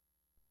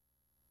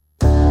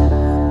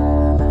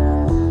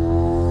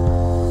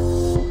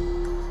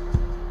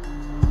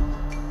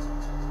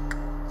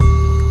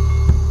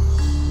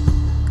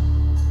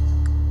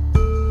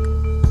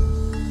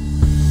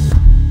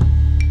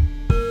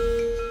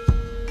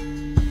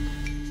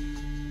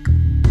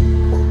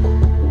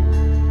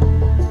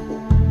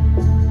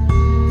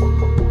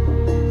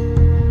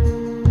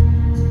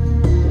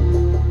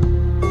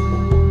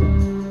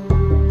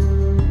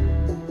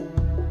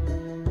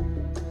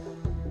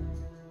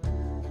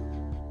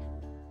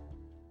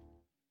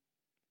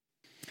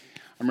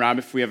I'm Rob.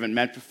 If we haven't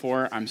met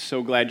before, I'm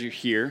so glad you're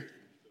here.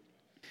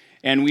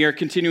 And we are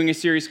continuing a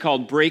series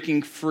called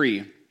Breaking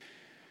Free.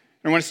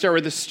 I want to start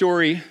with a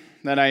story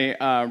that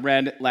I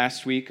read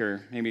last week,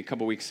 or maybe a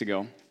couple weeks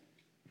ago,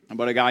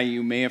 about a guy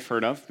you may have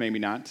heard of, maybe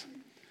not.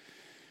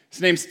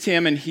 His name's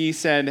Tim, and he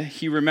said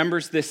he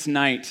remembers this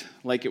night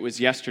like it was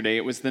yesterday.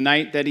 It was the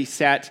night that he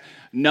sat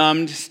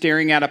numbed,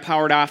 staring at a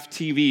powered-off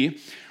TV,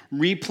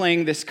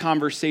 replaying this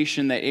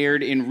conversation that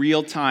aired in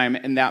real time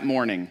in that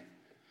morning.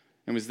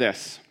 It was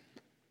this: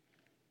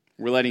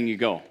 "We're letting you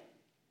go."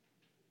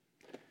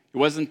 It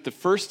wasn't the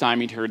first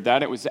time he'd heard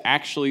that. It was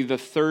actually the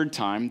third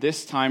time,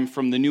 this time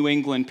from the New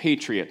England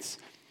Patriots,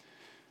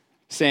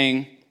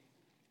 men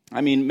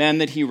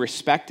that he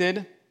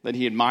respected, that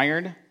he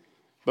admired,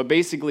 but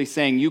basically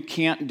saying, you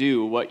can't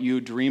do what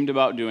you dreamed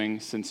about doing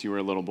since you were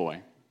a little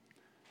boy,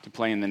 to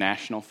play in the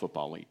National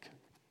Football League.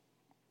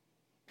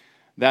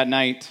 That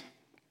night,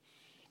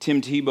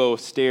 Tim Tebow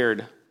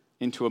stared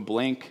into a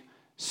blank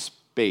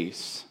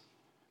space,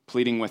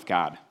 pleading with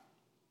God.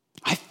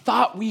 "I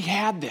thought we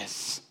had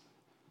this.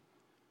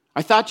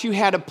 I thought you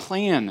had a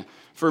plan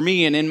for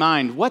me and in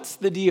mind. What's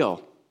the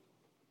deal?"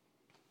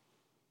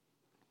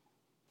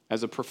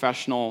 As a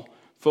professional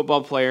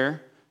football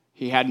player,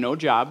 he had no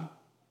job.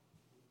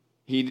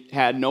 He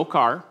had no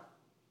car.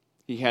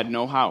 He had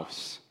no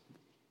house.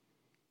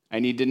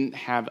 And he didn't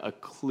have a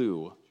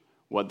clue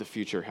what the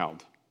future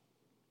held.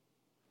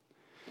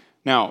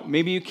 Now,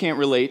 maybe you can't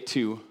relate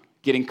to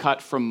getting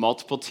cut from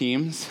multiple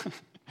teams,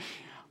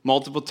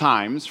 multiple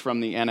times from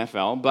the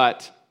NFL,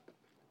 but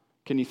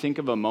can you think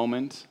of a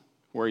moment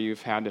where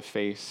you've had to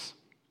face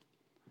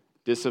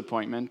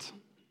disappointment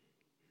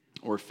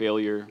or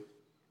failure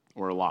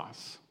or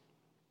loss?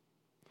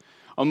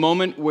 A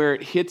moment where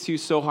it hits you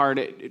so hard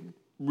it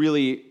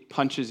really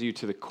punches you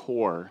to the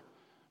core,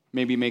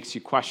 maybe makes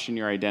you question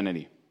your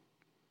identity.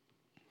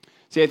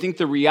 See, I think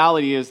the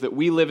reality is that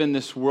we live in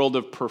this world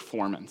of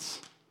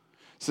performance.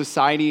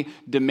 Society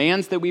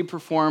demands that we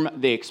perform,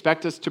 they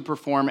expect us to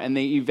perform, and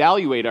they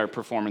evaluate our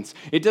performance.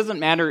 It doesn't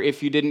matter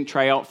if you didn't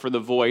try out for The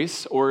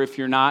Voice, or if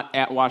you're not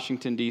at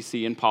Washington,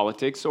 D.C. in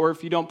politics, or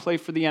if you don't play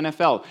for the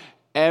NFL.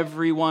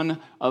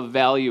 Everyone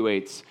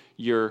evaluates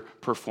your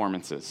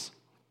performances.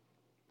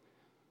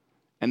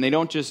 And they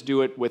don't just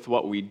do it with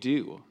what we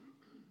do.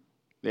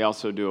 They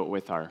also do it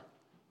with our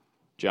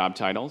job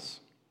titles.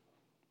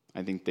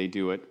 I think they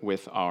do it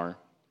with our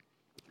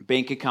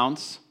bank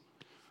accounts.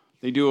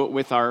 They do it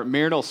with our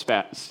marital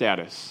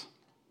status.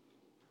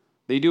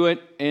 They do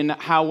it in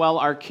how well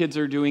our kids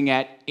are doing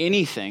at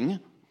anything.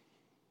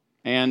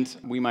 And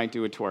we might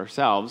do it to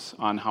ourselves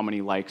on how many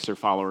likes or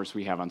followers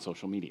we have on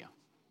social media.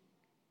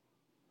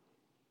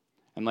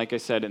 And like I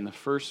said in the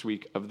first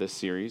week of this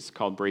series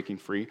called Breaking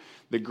Free,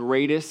 the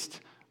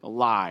greatest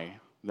lie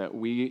that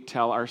we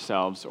tell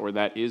ourselves or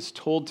that is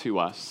told to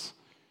us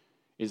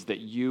is that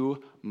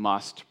you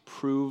must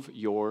prove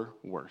your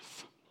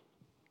worth.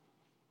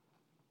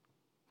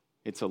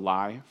 It's a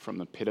lie from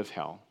the pit of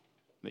hell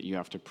that you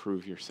have to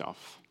prove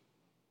yourself.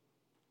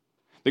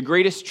 The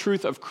greatest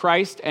truth of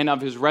Christ and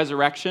of his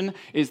resurrection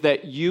is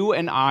that you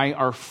and I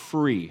are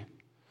free.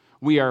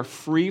 We are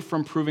free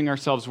from proving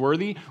ourselves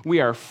worthy.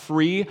 We are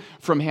free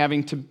from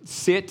having to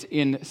sit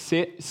in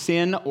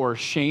sin or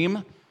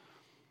shame.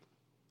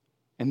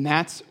 And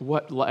that's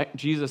what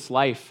Jesus'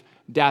 life,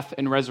 death,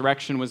 and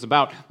resurrection was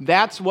about.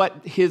 That's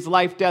what his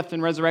life, death,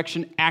 and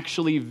resurrection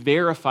actually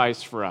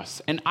verifies for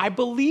us. And I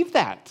believe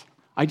that.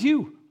 I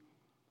do.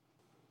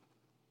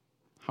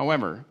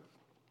 However,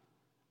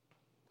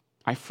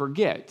 I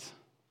forget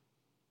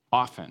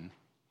often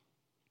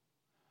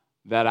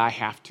that I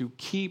have to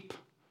keep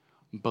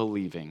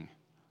believing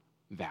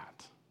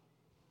that.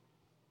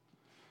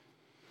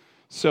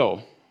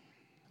 So,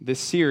 this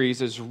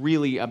series is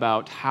really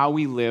about how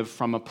we live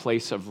from a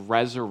place of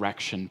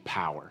resurrection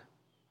power.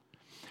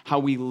 How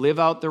we live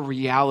out the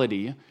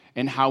reality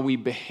and how we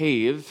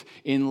behave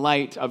in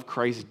light of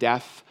Christ's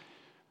death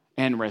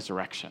and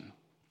resurrection.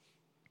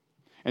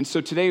 And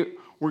so today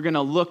we're going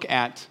to look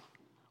at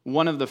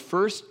one of the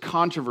first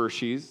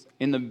controversies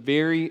in the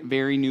very,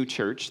 very new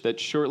church that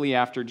shortly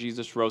after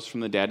Jesus rose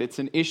from the dead. It's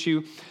an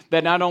issue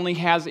that not only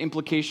has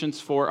implications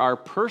for our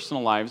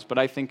personal lives, but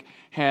I think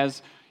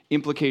has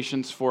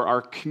implications for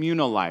our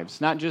communal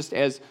lives, not just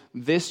as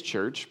this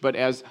church, but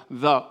as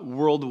the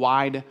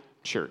worldwide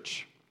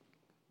church.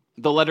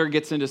 The letter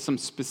gets into some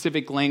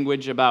specific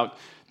language about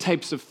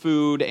types of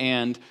food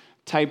and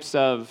types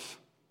of,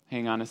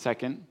 hang on a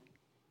second.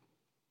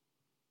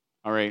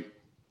 All right.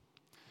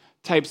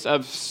 Types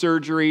of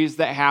surgeries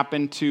that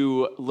happen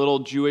to little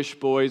Jewish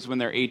boys when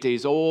they're 8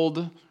 days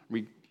old.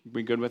 We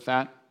good with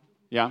that?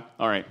 Yeah?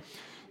 All right.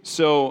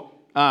 So,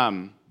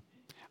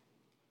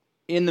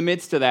 in the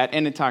midst of that,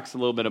 and it talks a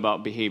little bit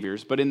about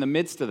behaviors, but in the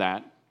midst of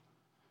that,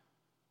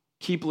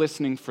 keep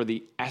listening for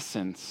the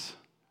essence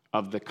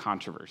of the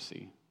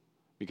controversy.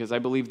 Because I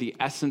believe the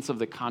essence of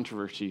the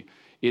controversy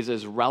is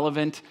as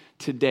relevant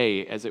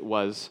today as it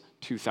was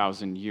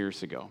 2,000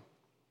 years ago.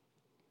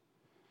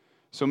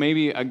 So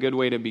maybe a good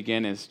way to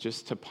begin is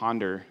just to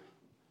ponder,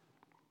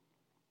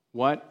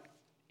 what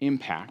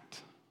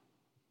impact,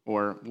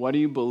 or what do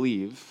you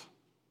believe?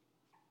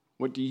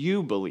 What do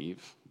you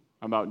believe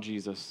about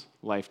Jesus'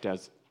 life,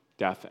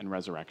 death, and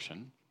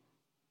resurrection?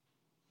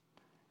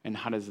 And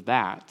how does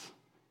that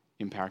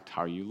impact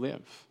how you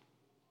live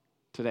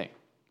today?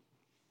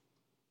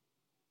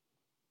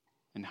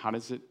 And how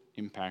does it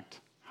impact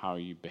how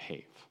you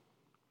behave?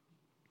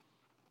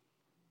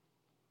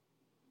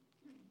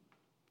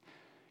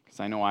 Because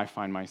I know I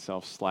find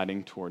myself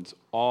sliding towards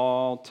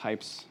all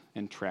types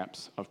and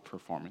traps of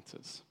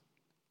performances.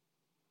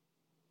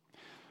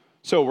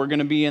 So we're going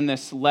to be in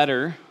this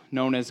letter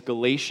known as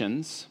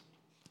Galatians,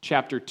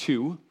 chapter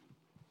 2.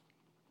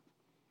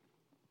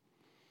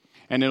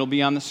 And it'll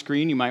be on the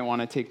screen. You might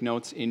want to take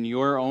notes in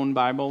your own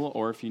Bible,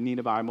 or if you need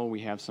a Bible, we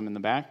have some in the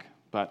back.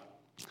 But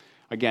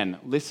again,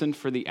 listen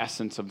for the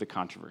essence of the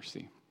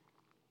controversy.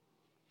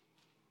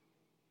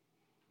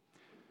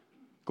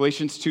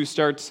 Galatians 2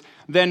 starts,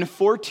 "Then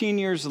 14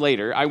 years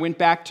later, I went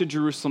back to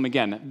Jerusalem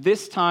again,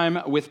 this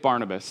time with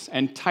Barnabas,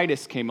 and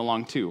Titus came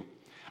along too.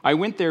 I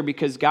went there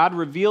because God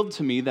revealed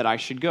to me that I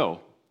should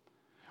go.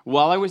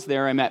 While I was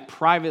there, I met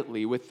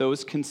privately with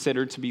those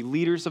considered to be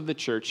leaders of the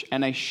church,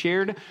 and I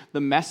shared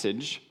the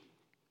message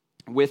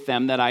with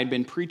them that I had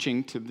been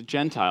preaching to the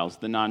Gentiles,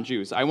 the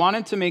non-Jews. I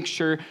wanted to make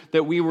sure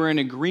that we were in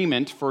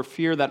agreement for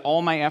fear that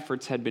all my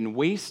efforts had been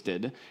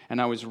wasted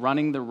and I was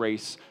running the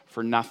race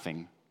for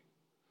nothing.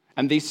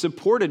 And they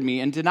supported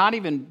me and did not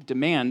even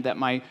demand that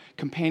my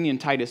companion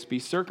Titus be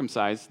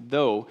circumcised,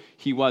 though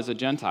he was a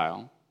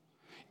Gentile.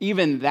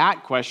 Even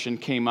that question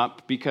came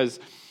up because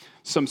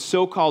some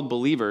so-called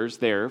believers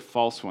there,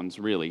 false ones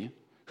really,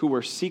 who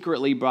were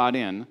secretly brought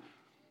in,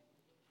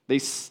 they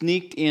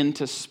sneaked in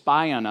to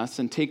spy on us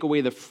and take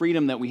away the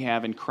freedom that we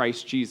have in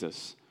Christ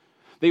Jesus.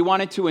 They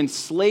wanted to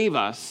enslave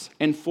us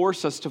and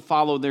force us to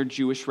follow their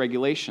Jewish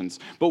regulations,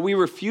 but we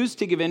refused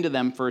to give in to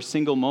them for a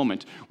single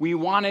moment. We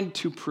wanted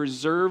to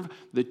preserve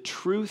the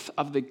truth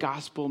of the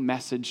gospel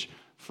message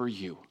for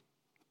you.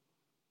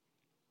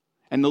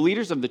 And the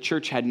leaders of the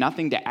church had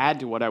nothing to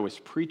add to what I was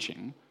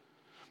preaching.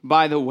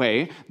 By the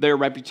way, their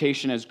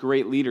reputation as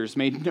great leaders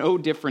made no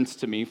difference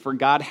to me, for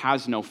God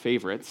has no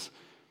favorites.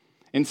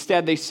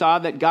 Instead, they saw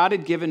that God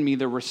had given me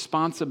the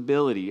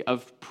responsibility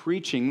of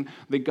preaching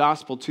the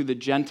gospel to the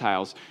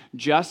Gentiles,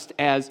 just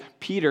as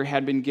Peter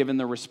had been given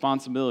the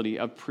responsibility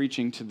of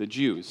preaching to the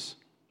Jews.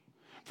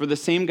 For the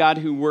same God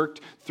who worked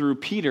through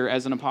Peter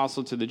as an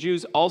apostle to the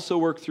Jews also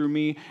worked through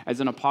me as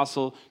an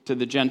apostle to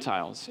the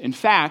Gentiles. In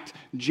fact,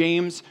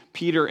 James,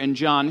 Peter, and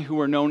John, who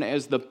were known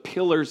as the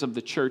pillars of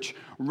the church,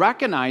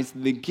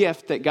 recognized the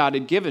gift that God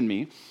had given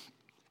me,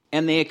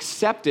 and they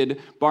accepted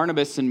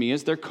Barnabas and me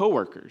as their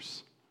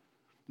co-workers.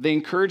 They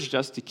encouraged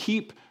us to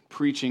keep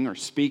preaching or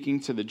speaking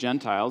to the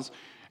Gentiles,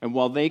 and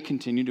while they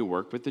continued to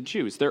work with the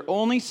Jews. Their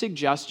only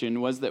suggestion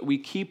was that we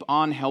keep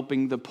on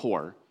helping the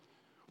poor,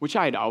 which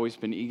I had always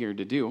been eager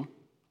to do.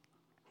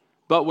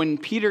 But when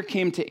Peter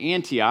came to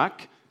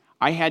Antioch,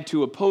 I had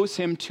to oppose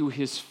him to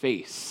his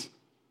face,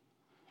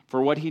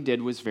 for what he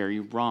did was very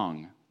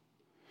wrong.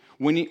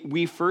 When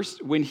he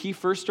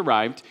first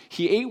arrived,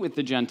 he ate with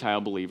the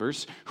Gentile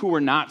believers who were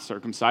not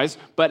circumcised,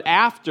 but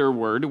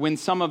afterward, when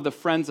some of the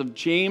friends of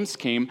James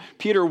came,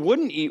 Peter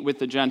wouldn't eat with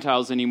the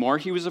Gentiles anymore.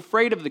 He was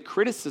afraid of the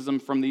criticism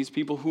from these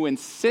people who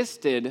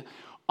insisted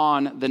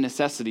on the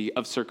necessity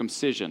of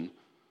circumcision.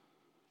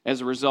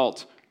 As a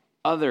result,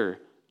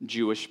 other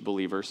Jewish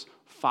believers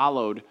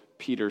followed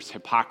Peter's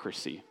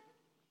hypocrisy.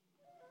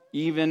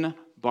 Even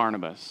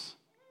Barnabas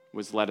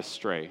was led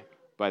astray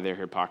by their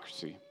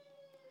hypocrisy.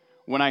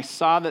 When I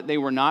saw that they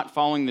were not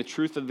following the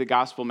truth of the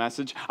gospel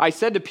message, I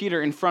said to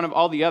Peter in front of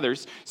all the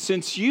others,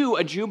 "Since you,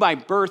 a Jew by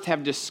birth,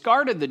 have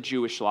discarded the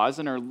Jewish laws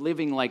and are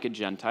living like a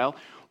Gentile,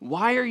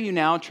 why are you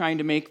now trying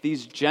to make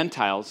these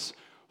Gentiles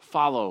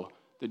follow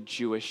the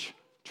Jewish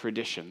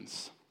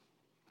traditions?"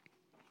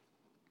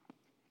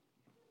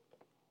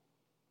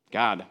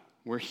 God,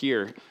 we're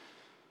here,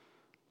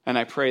 and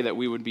I pray that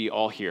we would be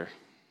all here.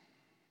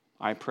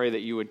 I pray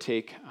that you would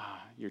take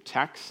your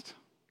text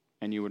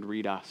and you would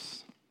read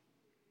us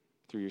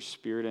through your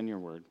Spirit and your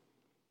word.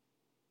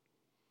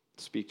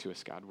 Speak to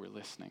us, God. We're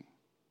listening.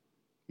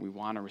 We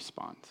want to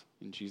respond.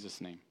 In Jesus'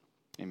 name,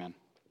 amen.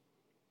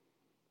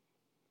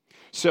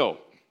 So,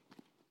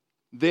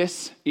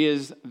 this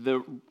is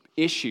the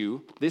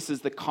issue, this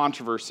is the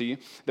controversy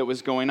that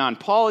was going on.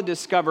 Paul had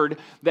discovered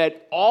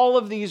that all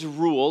of these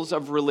rules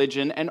of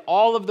religion and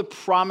all of the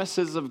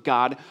promises of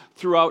God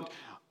throughout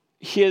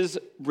his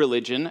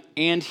religion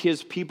and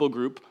his people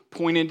group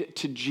pointed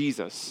to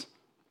Jesus.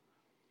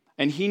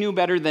 And he knew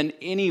better than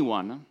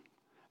anyone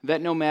that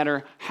no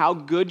matter how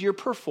good your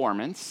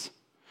performance,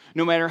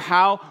 no matter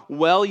how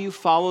well you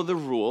follow the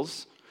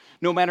rules,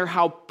 no matter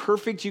how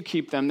perfect you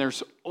keep them,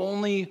 there's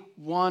only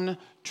one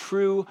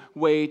true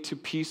way to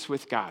peace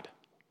with God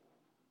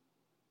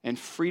and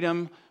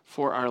freedom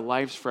for our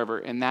lives forever,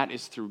 and that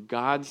is through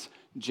God's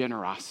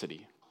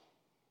generosity.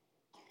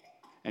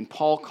 And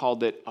Paul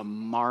called it a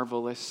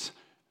marvelous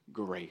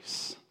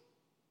grace.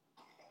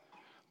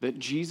 that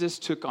Jesus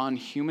took on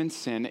human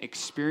sin,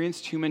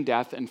 experienced human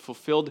death, and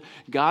fulfilled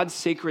God's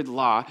sacred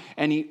law,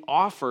 and he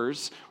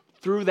offers,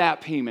 through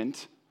that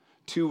payment,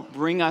 to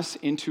bring us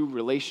into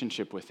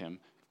relationship with him.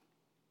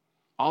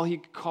 All he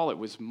could call it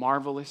was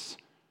marvelous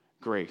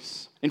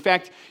grace. In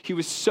fact, he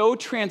was so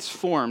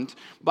transformed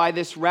by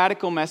this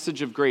radical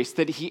message of grace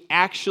that he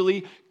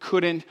actually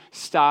couldn't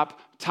stop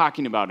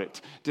talking about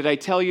it. Did I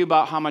tell you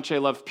about how much I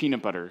love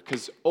peanut butter?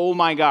 Because, oh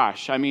my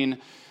gosh, I mean,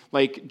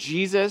 like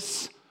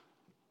Jesus,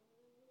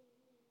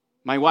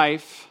 my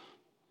wife,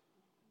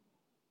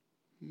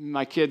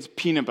 my kids,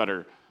 peanut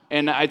butter.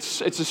 And it's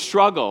a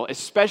struggle,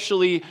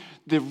 especially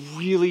the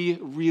really,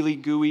 really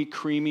gooey,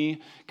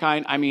 creamy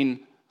kind. I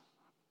mean,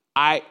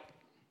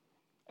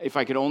 if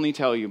I could only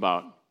tell you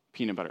about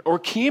peanut butter. Or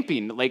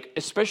camping, like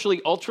especially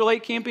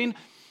ultralight camping.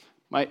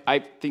 I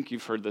think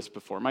you've heard this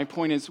before. My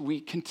point is we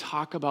can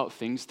talk about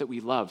things that we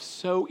love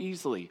so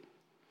easily.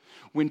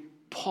 When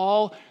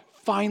Paul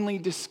finally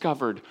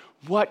discovered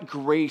what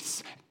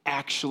grace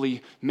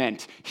actually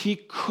meant, he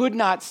could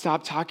not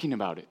stop talking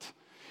about it.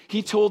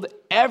 He told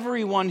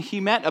everyone he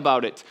met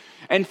about it.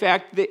 In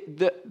fact,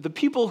 the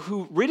people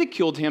who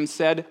ridiculed him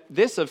said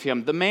this of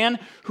him: the man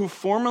who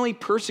formerly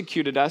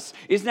persecuted us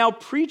is now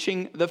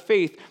preaching the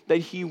faith that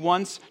he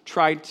once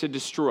tried to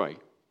destroy.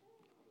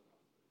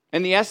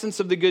 And the essence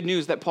of the good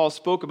news that Paul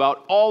spoke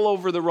about all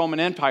over the Roman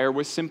Empire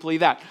was simply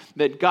that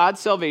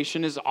God's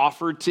salvation is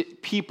offered to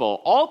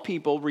people, all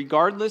people,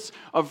 regardless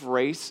of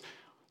race,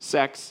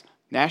 sex,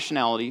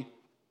 nationality,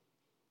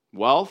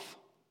 wealth,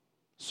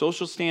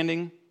 social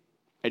standing,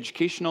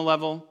 educational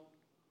level,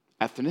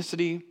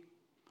 ethnicity,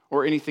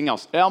 or anything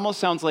else. It almost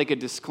sounds like a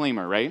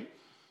disclaimer, right?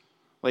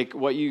 Like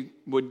what you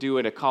would do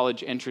at a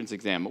college entrance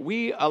exam.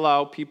 We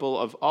allow people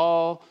of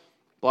all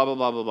blah, blah,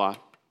 blah, blah, blah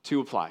to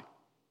apply.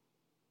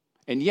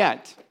 And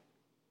yet,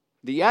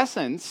 the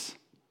essence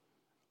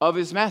of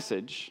his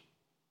message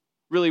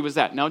really was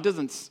that. Now,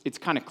 it's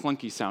kind of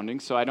clunky sounding,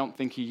 so I don't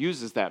think he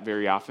uses that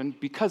very often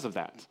because of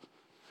that.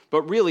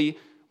 But really,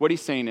 what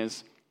he's saying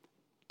is,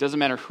 doesn't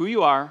matter who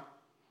you are,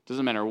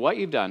 doesn't matter what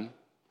you've done,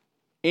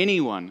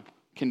 anyone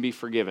can be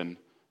forgiven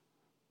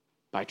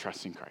by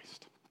trusting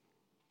Christ.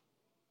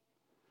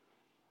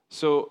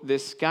 So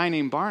this guy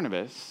named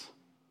Barnabas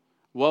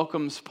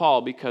welcomes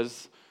Paul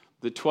because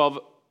the 12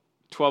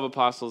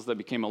 apostles that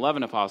became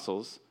 11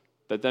 apostles,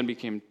 that then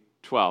became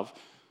 12,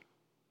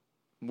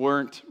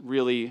 weren't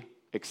really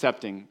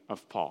accepting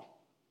of Paul.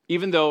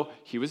 Even though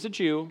he was a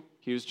Jew,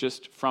 he was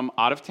just from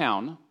out of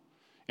town,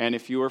 and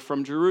if you were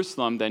from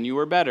Jerusalem, then you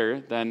were better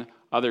than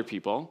other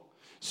people.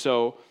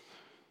 So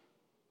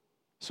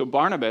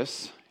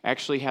Barnabas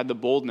actually had the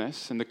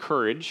boldness and the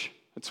courage,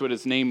 that's what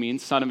his name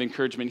means, son of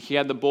encouragement. He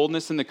had the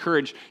boldness and the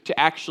courage to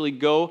actually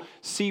go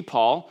see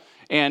Paul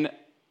and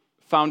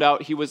found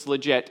out he was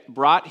legit,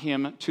 brought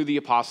him to the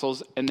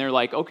apostles, and they're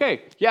like,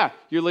 okay, yeah,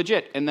 you're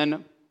legit. And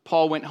then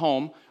Paul went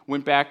home,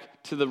 went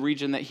back to the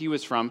region that he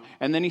was from,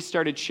 and then he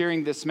started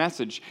sharing this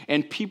message,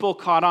 and people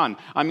caught on.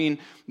 I mean,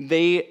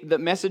 the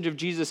message of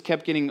Jesus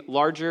kept getting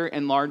larger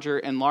and larger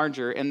and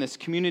larger, and this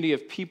community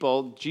of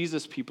people,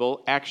 Jesus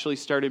people, actually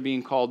started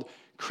being called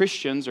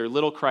Christians or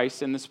little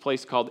Christ in this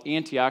place called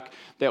Antioch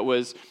that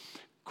was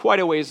quite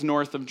a ways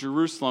north of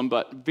Jerusalem,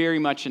 but very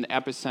much an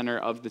epicenter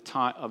of the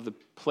time, of the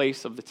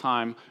place of the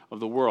time of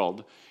the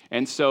world.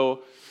 And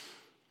so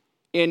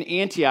in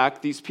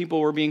Antioch, these people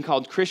were being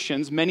called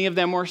Christians. Many of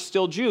them were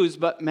still Jews,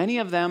 but many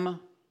of them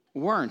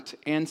weren't.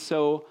 And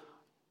so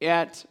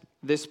at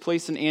this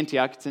place in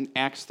Antioch, it's in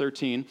Acts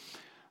 13,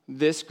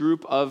 this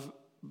group of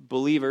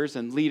believers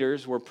and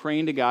leaders were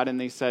praying to God,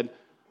 and they said,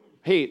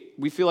 hey,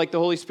 we feel like the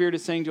Holy Spirit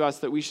is saying to us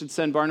that we should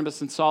send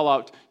Barnabas and Saul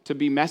out to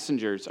be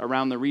messengers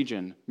around the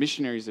region,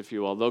 missionaries, if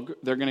you will.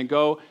 They're going to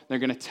go, they're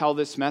going to tell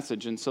this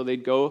message. And so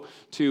they'd go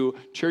to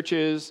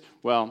churches,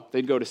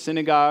 they'd go to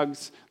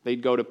synagogues,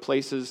 they'd go to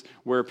places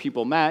where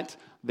people met,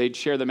 they'd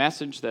share the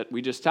message that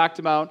we just talked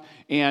about,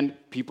 and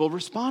people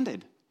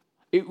responded.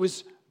 It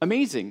was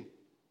amazing.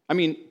 I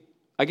mean,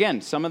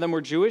 again, some of them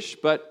were Jewish,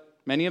 but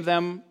many of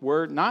them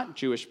were not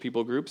Jewish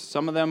people groups.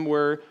 Some of them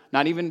were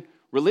not even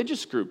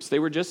religious groups. They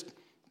were just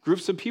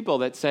groups of people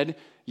that said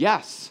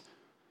yes.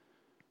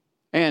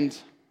 And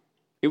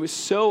it was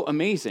so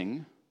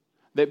amazing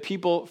that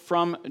people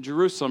from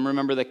Jerusalem,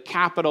 remember the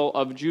capital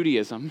of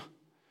Judaism,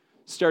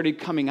 started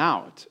coming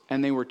out,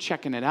 and they were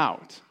checking it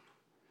out.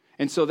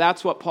 And so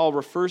that's what Paul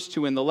refers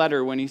to in the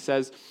letter when he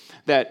says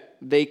that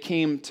they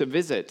came to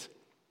visit.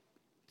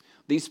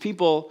 These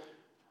people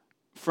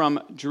from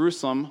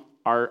Jerusalem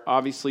are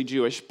obviously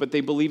Jewish, but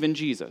they believe in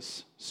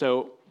Jesus.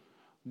 So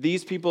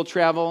these people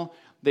travel,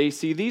 they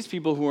see these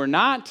people who are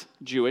not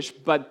Jewish,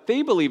 but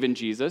they believe in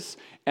Jesus,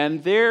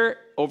 and they're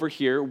over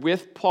here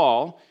with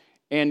Paul,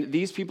 and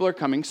these people are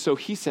coming. So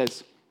he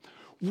says,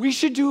 we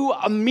should do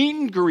a meet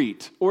and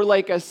greet, or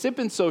like a sip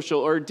and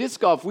social, or disc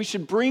golf. We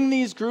should bring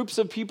these groups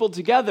of people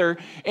together,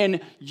 and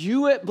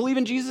you believe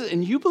in Jesus,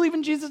 and you believe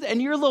in Jesus,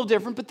 and you're a little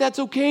different, but that's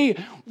okay.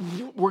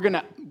 We're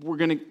gonna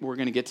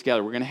get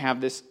together. We're gonna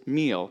have this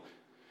meal.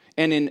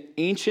 And in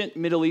ancient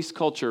Middle East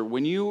culture,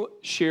 when you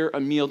share a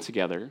meal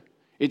together,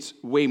 It's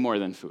way more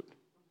than food.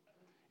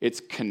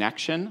 It's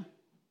connection,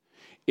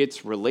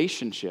 it's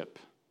relationship,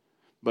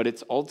 but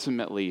it's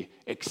ultimately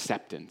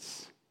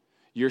acceptance.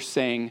 You're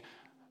saying,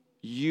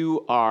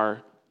 you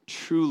are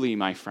truly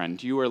my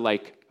friend. You are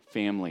like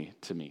family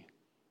to me.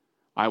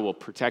 I will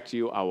protect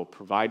you. I will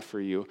provide for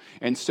you.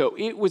 And so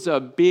it was a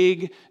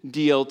big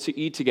deal to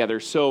eat together.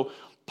 So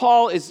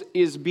Paul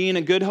is being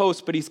a good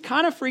host, but he's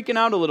kind of freaking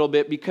out a little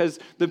bit because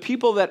the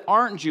people that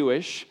aren't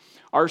Jewish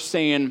are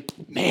saying,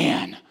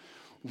 man,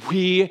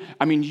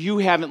 you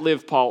haven't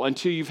lived, Paul,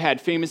 until you've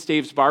had Famous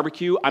Dave's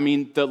barbecue.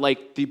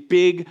 The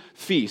big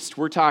feast.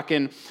 We're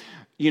talking,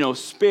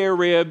 spare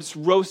ribs,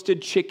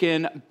 roasted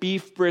chicken,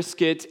 beef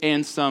brisket,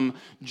 and some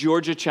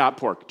Georgia chopped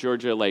pork.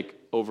 Georgia,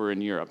 over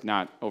in Europe,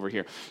 not over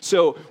here.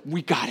 So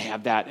we got to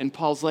have that. And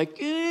Paul's like,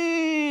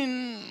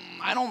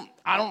 I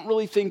don't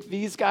really think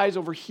these guys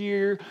over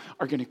here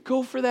are going to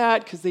go for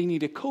that because they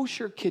need a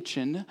kosher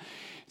kitchen.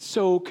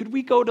 So could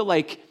we go to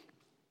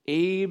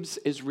Abe's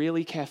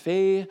Israeli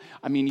Cafe?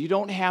 You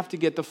don't have to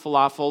get the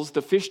falafels.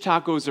 The fish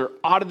tacos are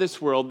out of this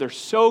world. They're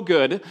so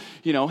good.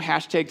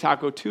 Hashtag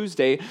Taco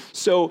Tuesday.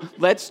 So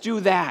let's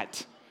do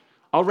that.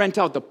 I'll rent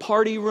out the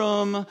party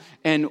room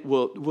and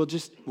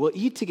we'll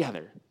eat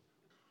together.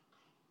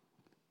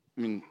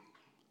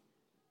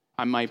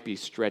 I might be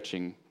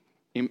stretching,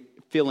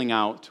 filling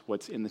out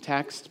what's in the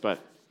text, but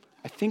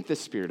I think the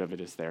spirit of it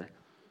is there.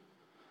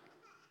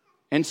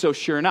 And so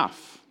sure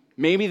enough,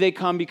 maybe they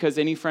come because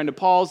any friend of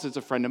Paul's is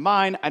a friend of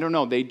mine. I don't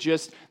know.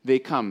 They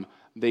come,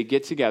 they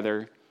get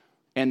together,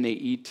 and they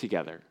eat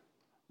together.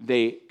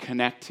 They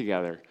connect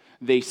together.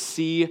 They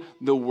see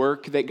the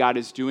work that God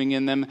is doing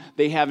in them.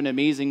 They have an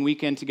amazing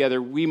weekend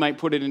together. We might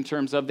put it in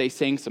terms of they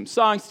sang some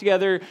songs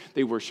together.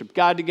 They worshiped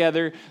God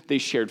together. They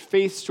shared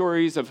faith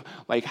stories of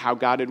how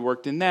God had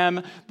worked in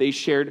them. They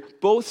shared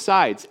both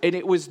sides. And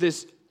it was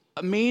this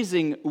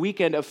amazing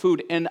weekend of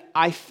food. And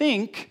I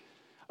think,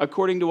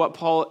 according to what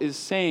Paul is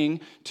saying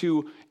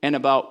to and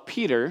about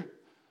Peter,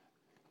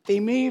 they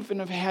may even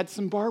have had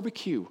some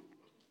barbecue.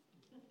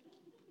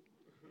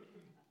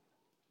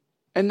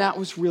 And that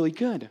was really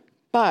good.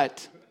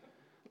 But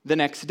the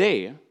next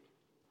day,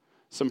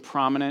 some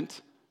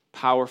prominent,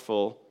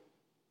 powerful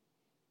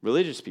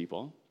religious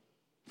people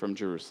from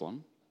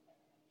Jerusalem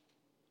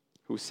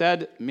who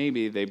said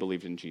maybe they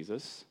believed in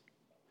Jesus,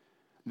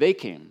 they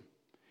came.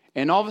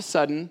 And all of a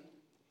sudden,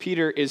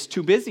 Peter is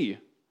too busy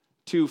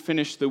to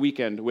finish the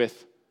weekend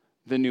with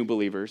the new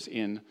believers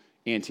in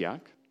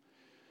Antioch.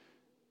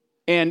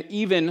 And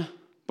even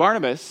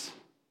Barnabas,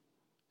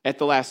 at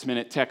the last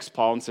minute, texts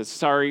Paul and says,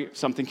 sorry,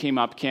 something came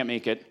up, can't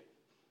make it.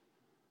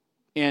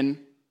 And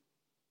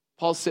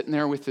Paul's sitting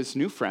there with his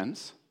new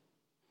friends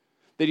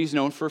that he's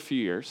known for a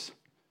few years.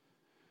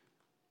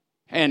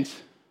 And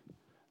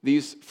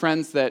these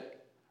friends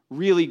that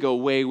really go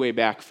way, way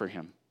back for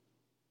him.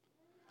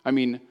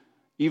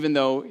 Even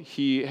though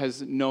he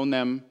has known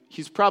them,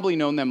 he's probably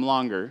known them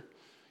longer.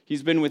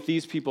 He's been with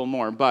these people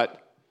more.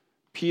 But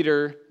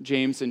Peter,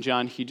 James, and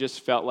John, he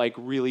just felt like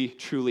really,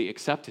 truly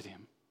accepted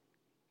him.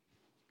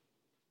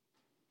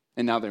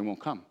 And now they won't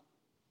come.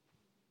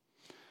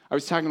 I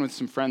was talking with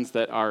some friends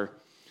that are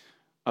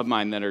of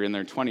mine that are in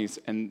their 20s,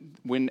 and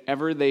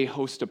whenever they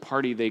host a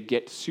party, they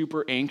get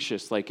super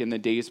anxious, in the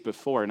days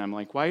before. And I'm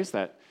like, why is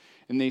that?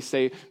 And they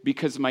say,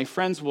 because my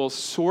friends will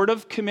sort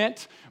of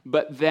commit,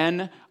 but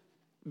then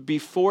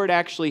before it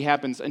actually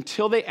happens,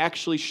 until they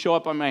actually show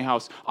up on my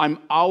house, I'm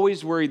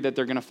always worried that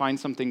they're going to find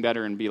something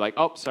better and be like,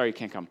 oh, sorry,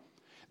 can't come.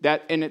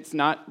 And it's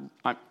not,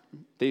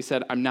 they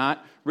said, I'm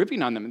not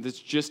ripping on them. It's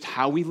just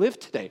how we live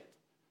today.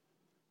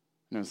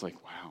 And I was like,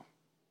 wow.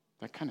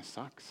 That kind of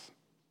sucks.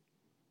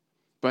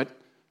 But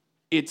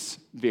it's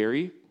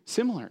very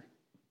similar.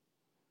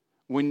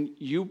 When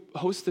you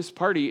host this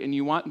party and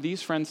you want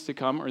these friends to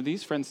come or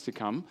these friends to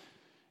come,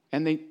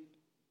 and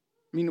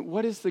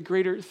what is the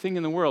greater thing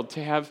in the world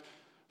to have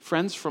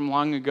friends from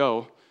long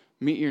ago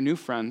meet your new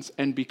friends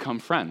and become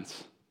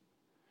friends,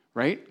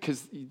 right?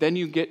 Because then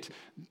you get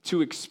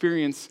to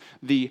experience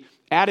the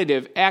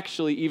additive,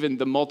 actually even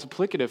the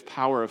multiplicative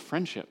power of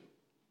friendship.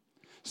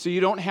 So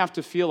you don't have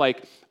to feel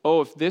like,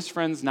 oh, if this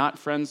friend's not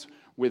friends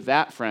with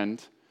that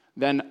friend,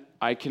 then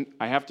I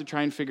have to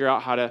try and figure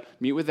out how to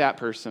meet with that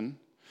person,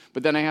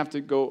 but then I have to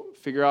go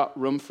figure out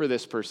room for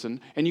this person.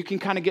 And you can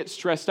kind of get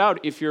stressed out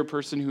if you're a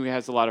person who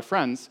has a lot of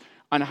friends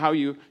on how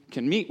you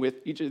can meet with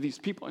each of these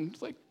people. And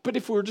it's like, but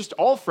if we're just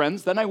all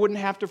friends, then I wouldn't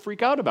have to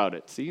freak out about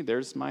it. See,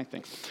 there's my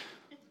thing.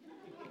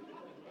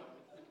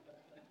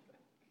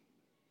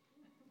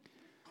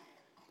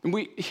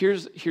 And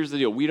here's the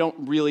deal. We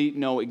don't really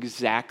know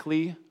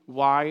exactly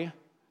why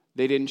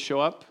they didn't show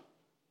up.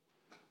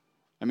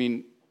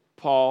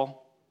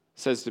 Paul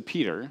says to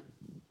Peter,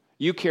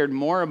 you cared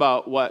more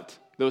about what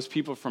those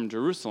people from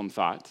Jerusalem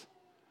thought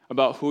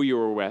about who you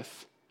were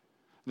with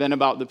than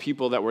about the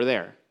people that were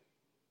there.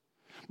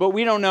 But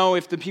we don't know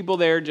if the people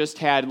there just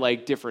had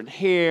different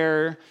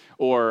hair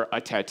or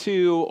a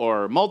tattoo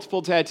or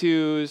multiple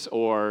tattoos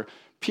or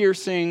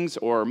piercings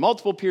or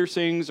multiple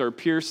piercings or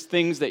pierce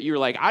things that you're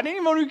like, I didn't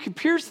even know you could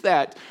pierce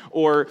that.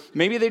 Or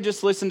maybe they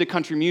just listened to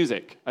country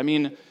music. I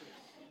mean,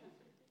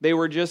 they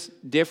were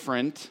just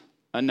different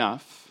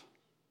enough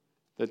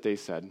that they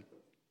said,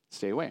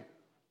 stay away.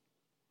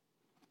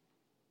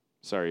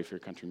 Sorry if you're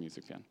a country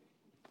music fan.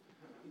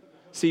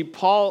 See,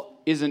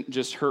 Paul isn't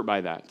just hurt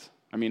by that.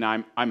 I mean,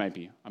 I might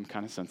be. I'm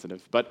kind of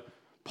sensitive. But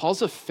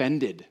Paul's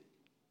offended.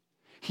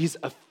 He's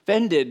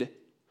offended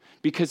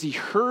because he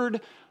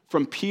heard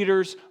from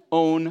Peter's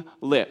own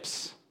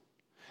lips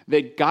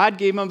that God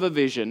gave him a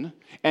vision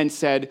and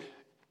said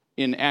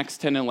in Acts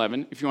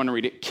 10:11, if you want to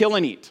read it, kill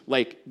and eat.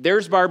 Like,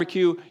 there's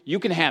barbecue, you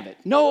can have it.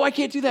 No, I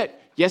can't do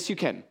that. Yes, you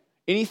can.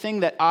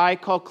 Anything that I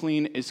call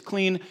clean is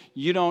clean.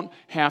 You don't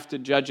have to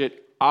judge it.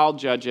 I'll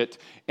judge it.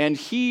 And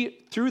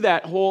he, through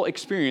that whole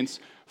experience,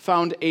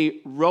 found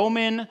a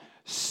Roman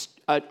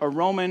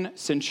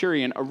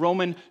centurion, a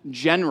Roman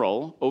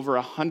general, over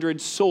 100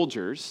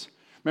 soldiers.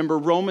 Remember,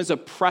 Rome is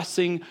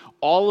oppressing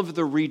all of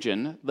the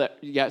region.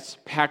 Yes,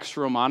 Pax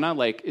Romana,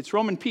 like it's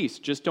Roman peace.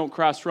 Just don't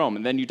cross Rome,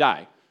 and then you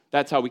die.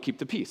 That's how we keep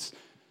the peace.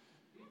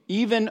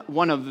 Even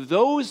one of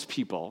those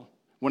people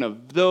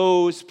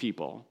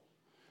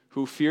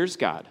who fears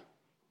God,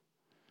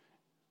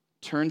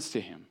 turns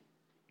to him,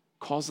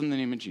 calls on the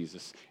name of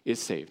Jesus, is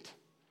saved.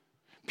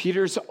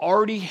 Peter's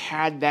already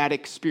had that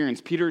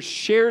experience. Peter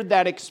shared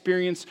that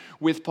experience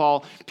with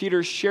Paul.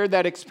 Peter shared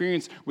that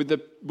experience with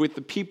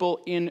the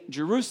people in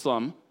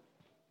Jerusalem,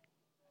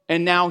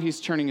 and now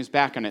he's turning his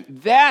back on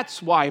it.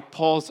 That's why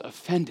Paul's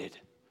offended.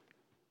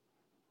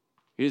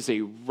 It is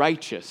a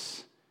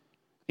righteous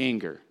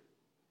anger,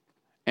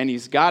 and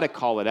he's got to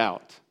call it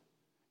out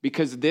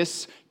because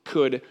this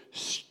could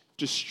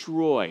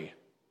destroy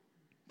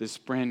this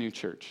brand new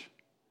church.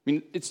 I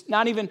mean, it's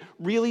not even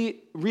really,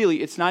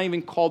 it's not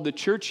even called the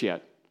church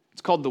yet.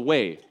 It's called the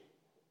way.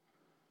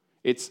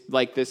 It's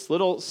like this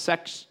little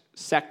sect,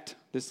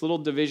 this little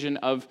division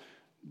of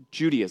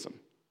Judaism.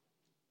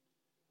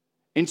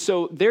 And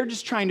so they're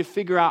just trying to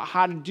figure out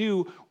how to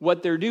do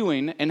what they're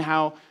doing and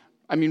how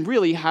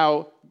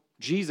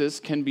Jesus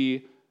can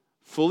be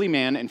fully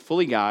man and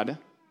fully God,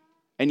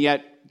 and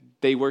yet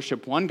they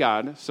worship one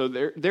God. So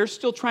they're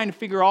still trying to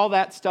figure all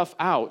that stuff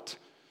out.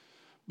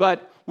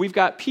 But we've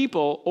got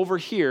people over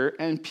here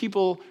and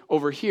people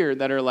over here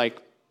that are like,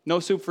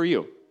 no soup for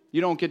you. You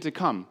don't get to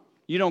come.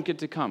 You don't get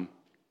to come.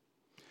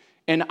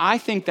 And I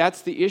think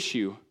that's the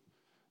issue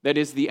that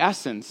is the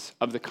essence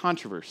of the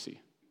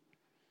controversy.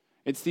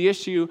 It's the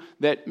issue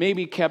that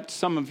maybe kept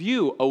some of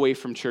you away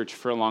from church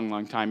for a long,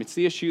 long time. It's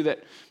the issue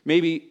that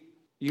maybe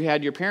you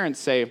had your parents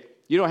say,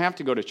 you don't have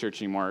to go to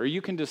church anymore, or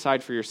you can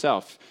decide for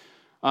yourself.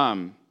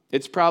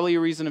 It's probably a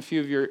reason a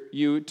few of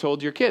you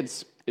told your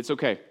kids, it's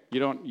okay.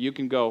 You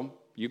can go,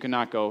 you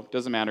cannot go,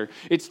 doesn't matter.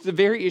 It's the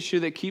very issue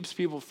that keeps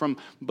people from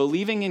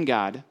believing in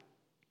God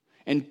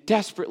and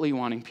desperately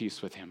wanting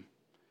peace with him,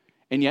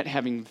 and yet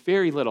having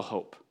very little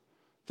hope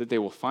that they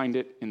will find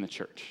it in the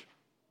church.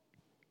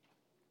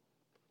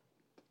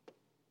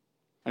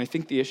 And I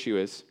think the issue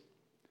is,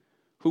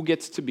 who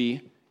gets to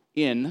be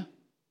in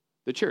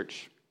the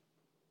church?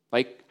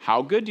 Like,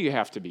 how good do you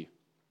have to be?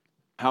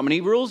 How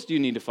many rules do you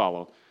need to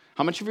follow?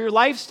 How much of your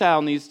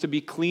lifestyle needs to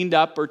be cleaned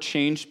up or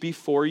changed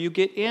before you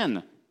get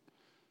in?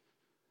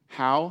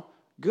 How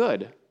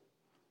good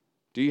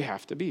do you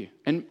have to be?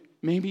 And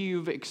maybe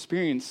you've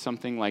experienced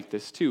something like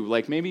this too.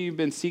 Like maybe you've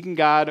been seeking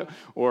God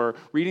or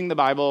reading the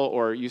Bible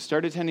or you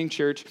start attending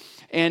church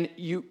and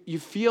you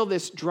feel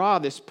this draw,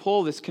 this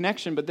pull, this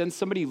connection, but then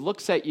somebody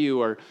looks at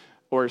you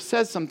or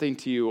says something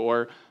to you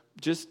or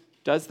just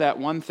does that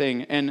one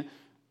thing and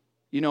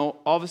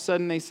all of a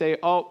sudden they say,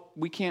 oh,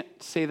 we can't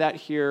say that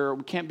here, or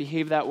we can't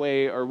behave that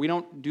way, or we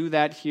don't do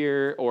that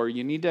here, or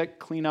you need to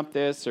clean up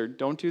this, or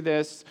don't do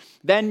this.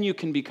 Then you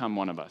can become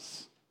one of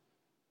us.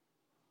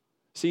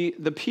 See,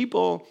 the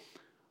people,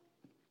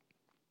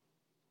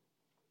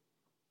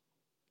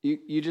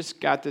 you just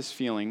got this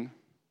feeling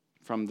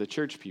from the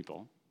church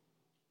people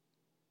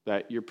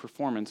that your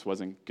performance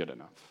wasn't good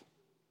enough,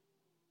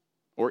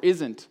 or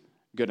isn't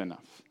good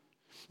enough.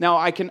 Now,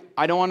 I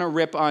don't want to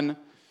rip on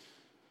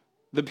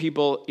the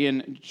people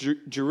in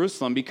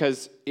Jerusalem,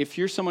 because if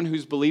you're someone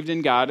who's believed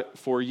in God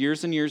for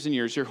years and years and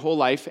years, your whole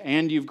life,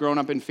 and you've grown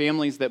up in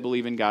families that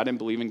believe in God and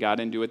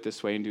do it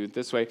this way and do it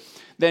this way,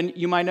 then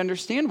you might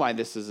understand why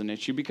this is an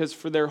issue, because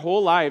for their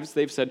whole lives,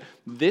 they've said,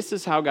 this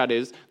is how God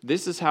is,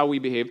 this is how we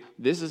behave,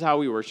 this is how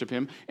we worship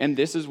him, and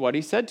this is what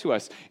he said to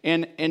us.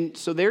 And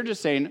so they're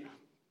just saying,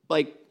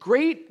 like,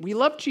 great, we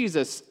love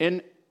Jesus,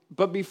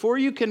 but before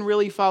you can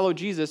really follow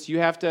Jesus, you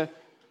have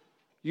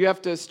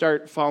to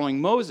start following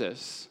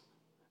Moses.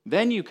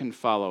 Then you can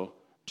follow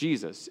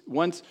Jesus.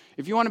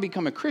 If you want to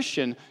become a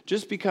Christian,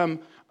 just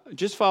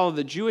follow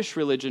the Jewish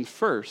religion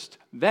first.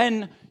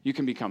 Then you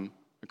can become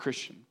a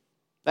Christian.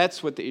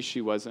 That's what the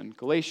issue was in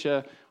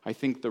Galatia. I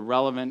think the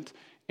relevant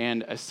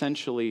and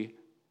essentially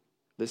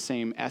the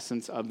same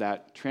essence of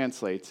that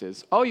translates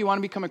is, oh, you want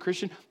to become a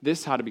Christian? This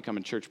is how to become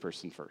a church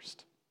person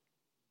first.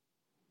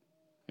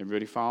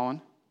 Everybody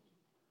following?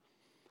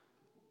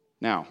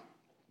 Now,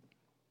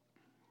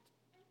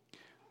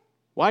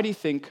 Why do you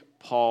think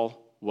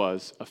Paul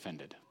was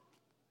offended?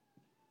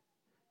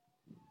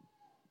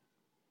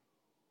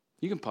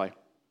 You can play.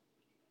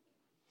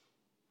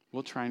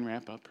 We'll try and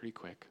wrap up pretty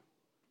quick.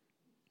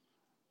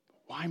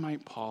 Why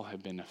might Paul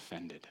have been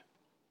offended?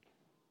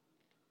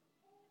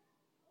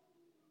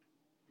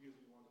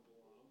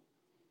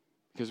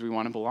 Because we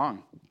want to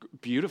belong.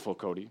 Beautiful,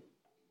 Cody.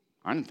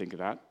 I didn't think of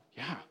that.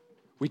 Yeah,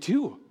 we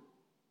do.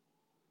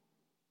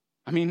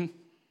 I mean,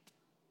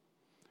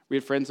 we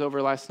had friends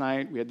over last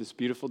night. We had this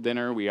beautiful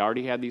dinner. We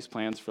already had these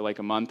plans for like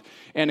a month.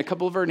 And a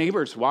couple of our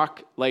neighbors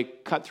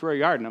cut through our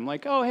yard. And I'm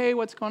like, oh, hey,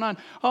 what's going on?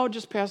 Oh,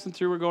 just passing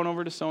through. We're going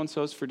over to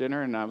so-and-so's for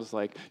dinner. And I was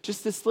like,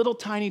 just this little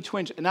tiny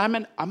twinge. And I'm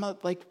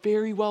a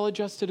very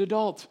well-adjusted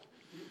adult.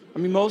 I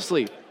mean,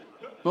 mostly.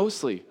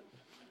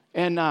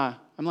 And I'm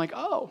like,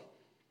 oh,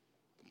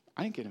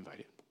 I didn't get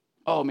invited.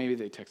 Oh, maybe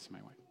they texted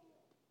my wife.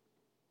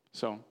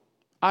 So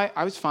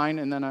I was fine.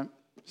 And then I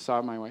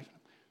saw my wife.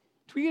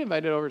 Did we get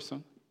invited over to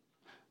some?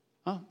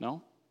 Oh,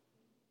 no?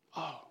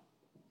 Oh,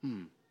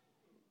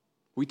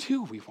 We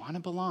do. We want to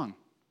belong.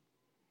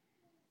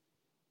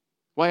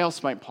 Why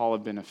else might Paul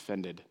have been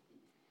offended?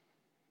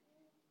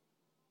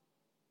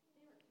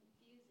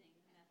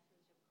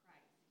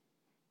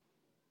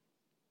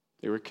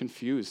 They were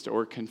confused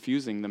or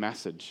confusing the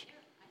message.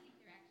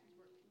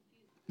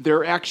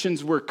 Their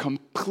actions were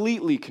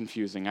completely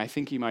confusing. I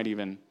think he might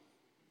even,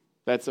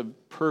 that's a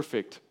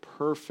perfect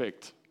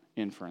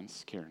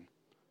inference, Karen.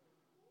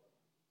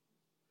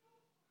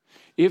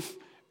 If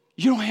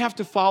you don't have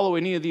to follow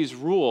any of these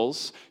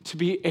rules to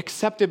be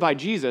accepted by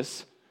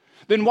Jesus,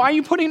 then why are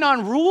you putting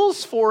on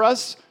rules for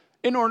us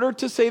in order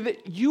to say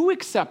that you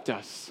accept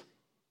us?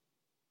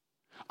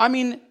 I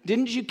mean,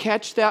 didn't you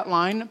catch that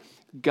line?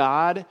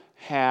 God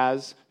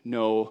has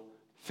no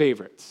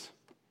favorites.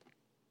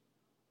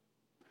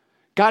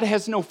 God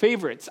has no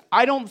favorites.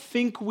 I don't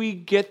think we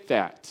get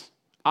that.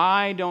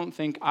 I don't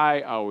think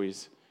I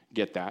always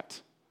get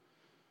that.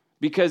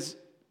 Because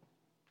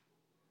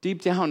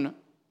deep down,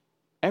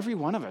 every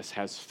one of us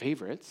has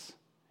favorites.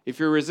 If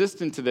you're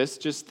resistant to this,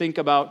 just think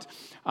about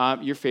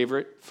your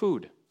favorite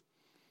food.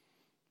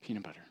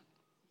 Peanut butter.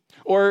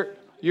 Or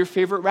your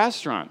favorite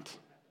restaurant.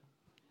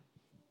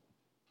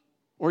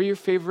 Or your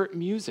favorite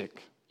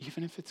music,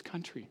 even if it's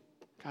country.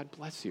 God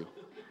bless you.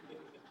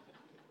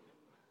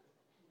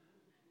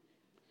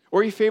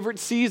 Or your favorite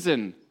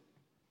season.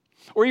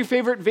 Or your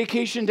favorite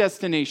vacation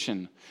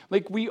destination.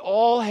 Like, we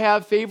all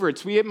have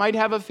favorites. We might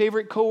have a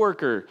favorite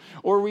coworker,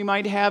 or we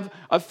might have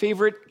a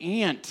favorite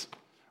aunt,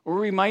 or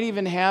we might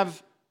even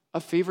have a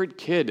favorite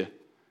kid.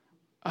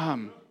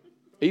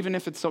 Even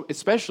if it's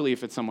especially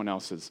if it's someone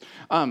else's.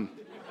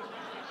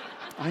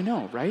 I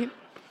know, right?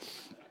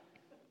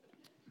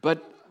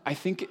 But I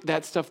think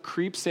that stuff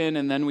creeps in,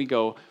 and then we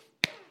go,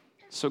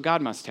 so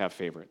God must have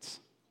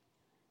favorites.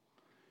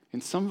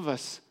 And some of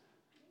us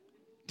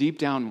deep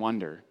down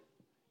wonder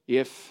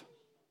if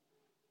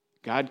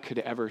God could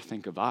ever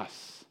think of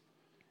us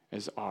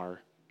as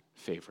our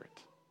favorite.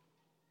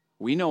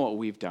 We know what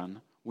we've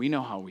done. We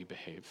know how we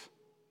behave.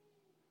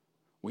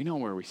 We know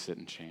where we sit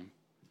in shame.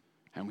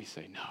 And we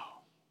say, no,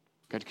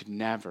 God could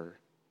never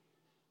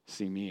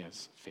see me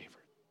as favorite.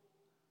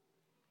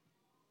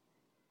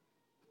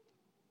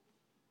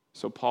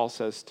 So Paul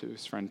says to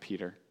his friend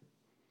Peter,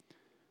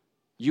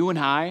 you and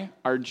I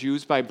are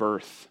Jews by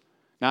birth,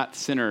 not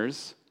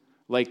sinners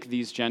like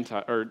the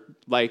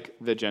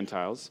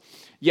Gentiles.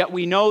 Yet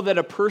we know that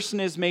a person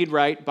is made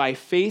right by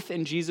faith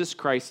in Jesus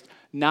Christ,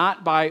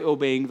 not by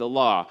obeying the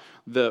law,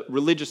 the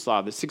religious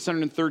law, the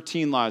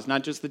 613 laws,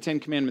 not just the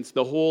 10 Commandments,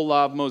 the whole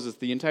law of Moses,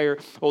 the entire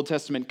Old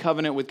Testament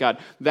covenant with God.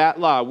 That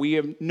law,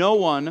 no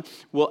one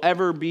will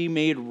ever be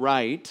made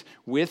right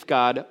with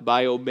God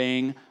by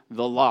obeying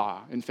the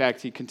law. In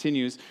fact, he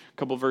continues a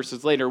couple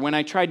verses later, when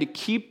I tried to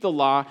keep the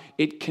law,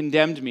 it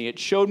condemned me. It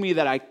showed me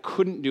that I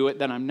couldn't do it,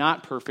 that I'm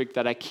not perfect,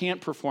 that I can't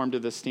perform to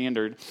the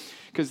standard,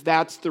 because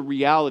that's the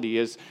reality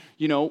is,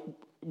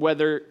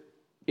 whether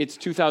it's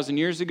 2,000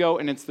 years ago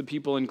and it's the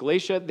people in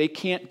Galatia, they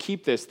can't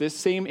keep this. This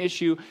same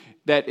issue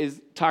that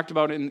is talked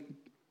about in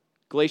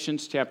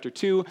Galatians chapter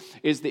 2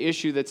 is the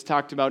issue that's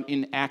talked about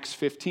in Acts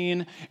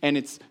 15, and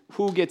it's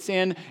who gets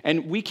in,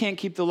 and we can't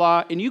keep the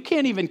law, and you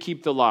can't even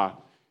keep the law.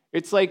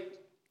 It's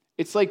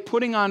like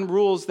putting on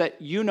rules that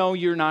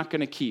you're not going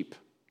to keep.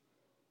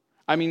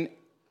 I mean,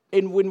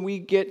 and when we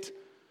get,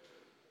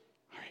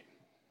 all right,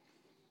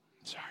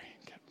 sorry,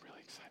 I got really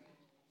excited.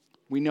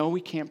 We know we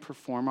can't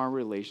perform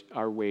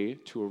our way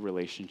to a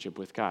relationship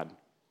with God.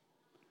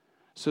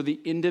 So the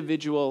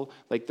individual,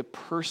 the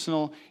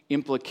personal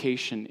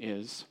implication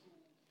is,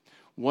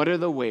 what are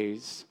the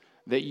ways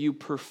that you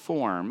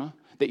perform,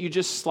 that you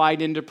just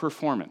slide into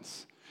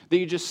performance, that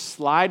you just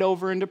slide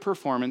over into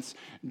performance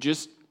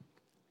just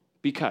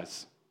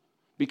because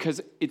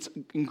it's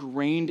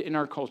ingrained in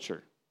our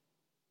culture.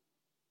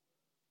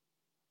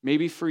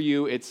 Maybe for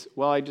you, it's,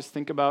 I just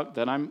think about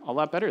that I'm a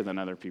lot better than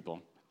other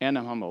people, and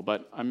I'm humble,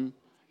 but I'm,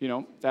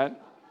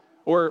 that,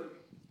 or,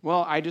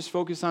 I just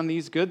focus on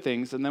these good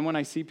things, and then when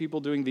I see people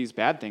doing these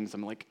bad things,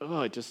 I'm like,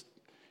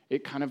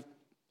 it kind of,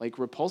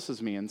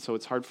 repulses me, and so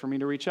it's hard for me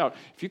to reach out.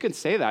 If you can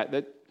say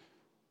that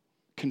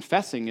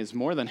confessing is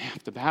more than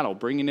half the battle.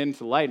 Bringing it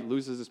into light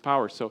loses its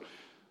power. So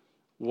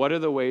what are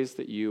the ways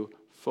that you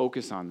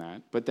focus on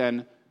that? But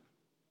then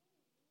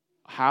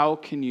how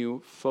can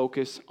you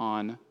focus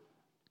on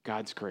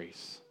God's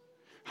grace?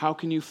 How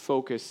can you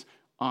focus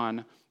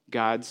on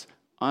God's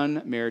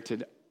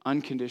unmerited,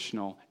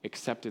 unconditional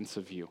acceptance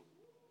of you?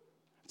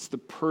 It's the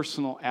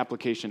personal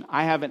application.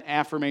 I have an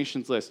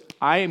affirmations list.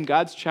 I am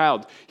God's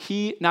child.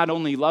 He not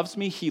only loves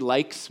me, he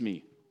likes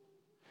me.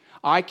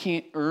 I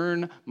can't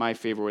earn my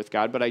favor with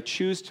God, but I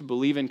choose to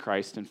believe in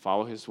Christ and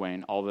follow his way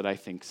in all that I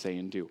think, say,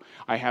 and do.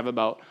 I have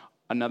about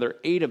another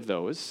 8 of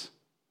those.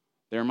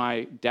 They're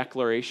my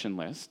declaration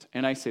list,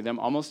 and I say them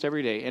almost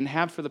every day and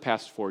have for the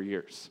past 4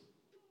 years.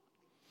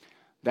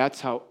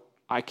 That's how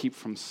I keep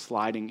from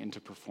sliding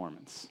into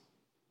performance.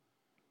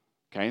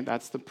 Okay,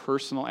 that's the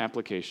personal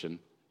application.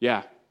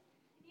 Yeah.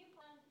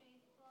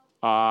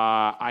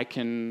 I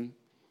can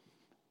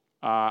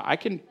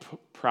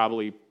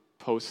probably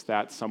post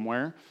that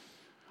somewhere.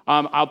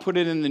 I'll put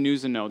it in the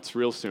news and notes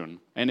real soon,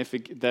 and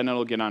then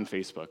it'll get on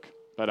Facebook.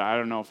 But I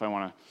don't know if I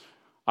want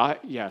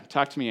to.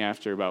 Talk to me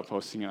after about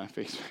posting it on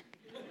Facebook.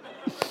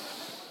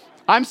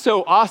 I'm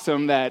so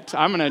awesome that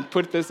I'm going to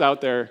put this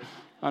out there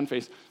on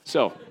Facebook.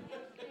 So,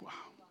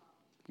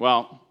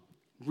 well,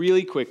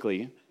 really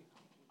quickly,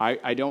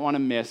 I don't want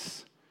to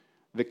miss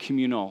the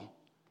communal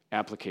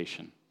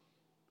application.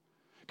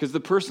 Because the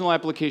personal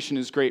application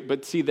is great,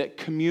 but see, that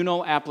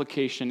communal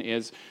application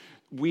is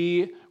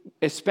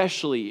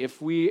especially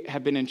if we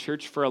have been in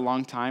church for a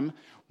long time,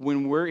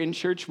 when we're in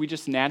church, we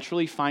just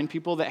naturally find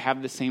people that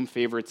have the same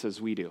favorites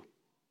as we do.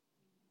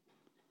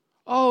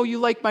 Oh, you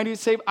like Mighty to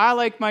Save? I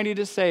like Mighty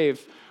to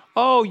Save.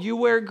 Oh, you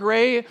wear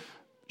gray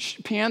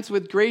pants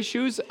with gray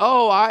shoes?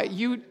 Oh,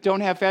 you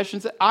don't have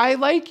fashion sense. I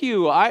like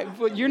you.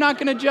 You're not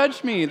going to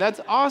judge me. That's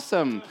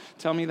awesome.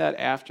 Tell me that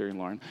after,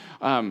 Lauren.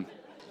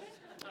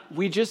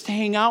 We just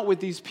hang out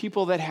with these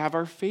people that have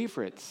our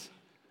favorites.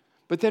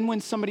 But then when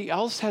somebody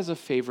else has a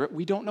favorite,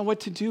 we don't know what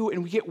to do,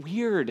 and we get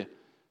weird.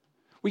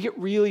 We get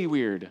really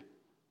weird.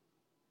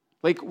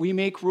 Like, we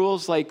make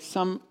rules like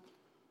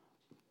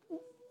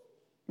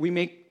we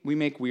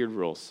make weird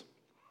rules.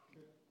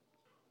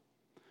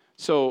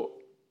 So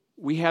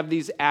we have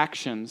these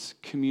actions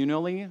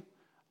communally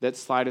that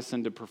slide us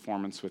into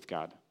performance with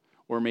God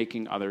or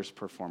making others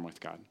perform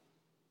with God.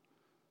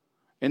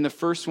 And the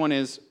first one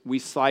is we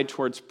slide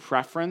towards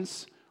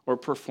preference or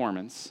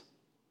performance.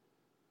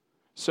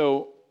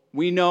 So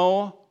we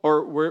know,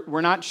 or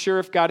we're not sure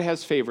if God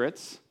has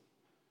favorites.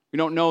 We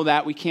don't know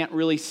that. We can't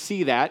really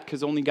see that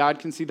because only God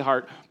can see the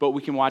heart, but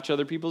we can watch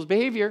other people's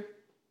behavior.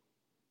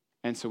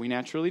 And so we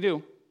naturally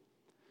do.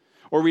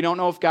 Or we don't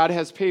know if God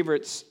has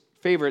favorites,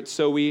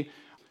 so we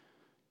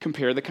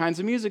compare the kinds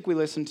of music we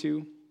listen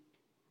to.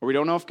 Or we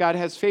don't know if God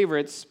has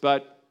favorites,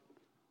 but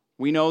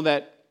we know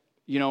that,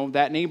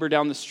 that neighbor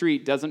down the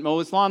street doesn't mow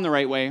his lawn the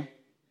right way.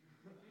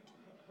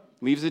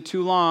 Leaves it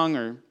too long,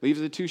 or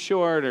leaves it too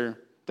short, or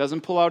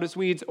doesn't pull out his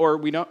weeds. Or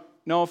we don't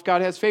know if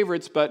God has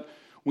favorites, but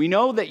we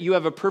know that you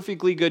have a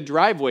perfectly good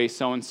driveway,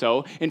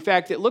 so-and-so. In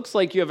fact, it looks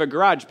like you have a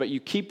garage, but you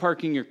keep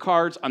parking your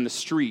cars on the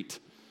street.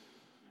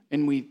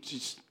 And we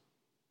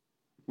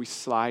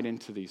slide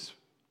into these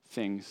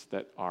things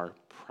that are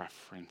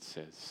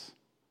preferences.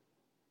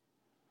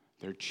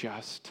 They're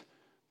just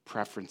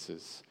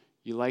preferences.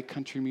 You like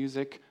country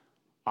music?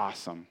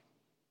 Awesome.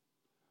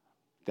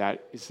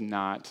 That is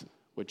not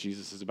what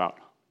Jesus is about.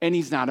 And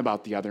he's not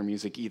about the other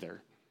music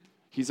either.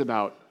 He's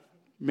about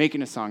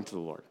making a song to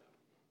the Lord.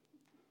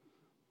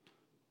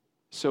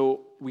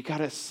 So we got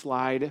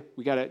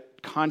to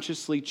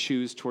consciously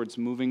choose towards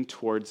moving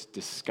towards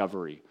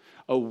discovery,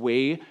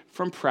 away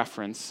from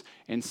preference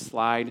and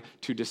slide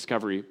to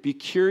discovery. Be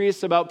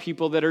curious about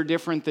people that are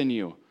different than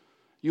you.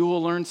 You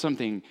will learn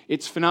something.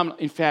 It's phenomenal.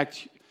 In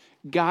fact,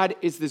 God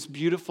is this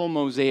beautiful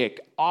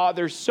mosaic.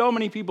 There's so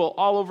many people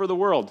all over the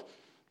world.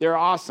 They're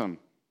awesome.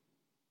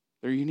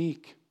 They're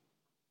unique.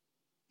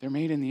 They're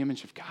made in the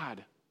image of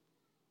God.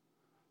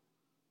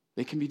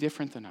 They can be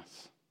different than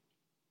us.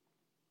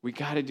 We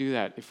got to do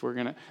that if we're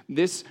going to.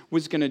 This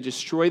was going to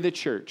destroy the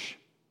church.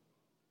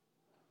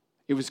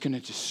 It was going to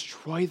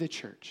destroy the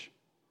church.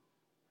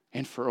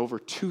 And for over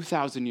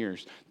 2,000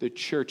 years, the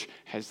church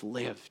has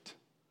lived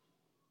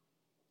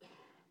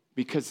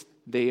because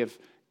they have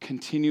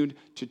continued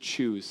to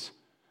choose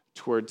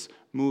towards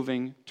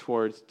moving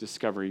towards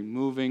discovery,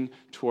 moving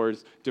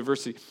towards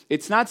diversity.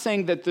 It's not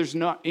saying that there's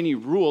not any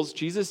rules.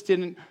 Jesus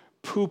didn't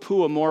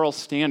poo-poo a moral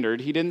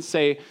standard. He didn't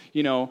say,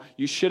 you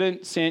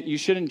shouldn't sin, you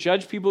shouldn't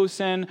judge people who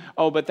sin.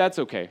 Oh, but that's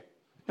okay.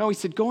 No, he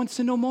said, go and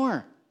sin no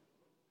more.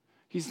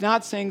 He's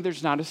not saying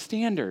there's not a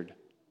standard.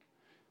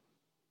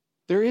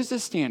 There is a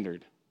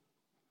standard.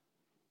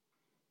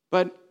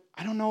 But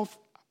I don't know if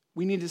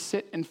we need to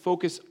sit and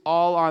focus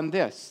all on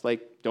this.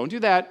 Like, don't do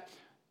that.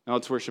 Now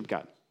let's worship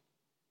God.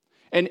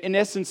 And in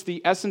essence,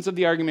 the essence of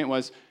the argument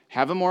was,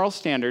 have a moral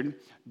standard,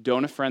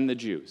 don't offend the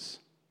Jews.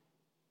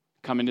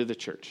 Come into the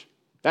church.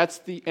 That's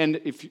the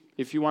end.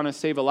 If you want to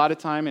save a lot of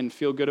time and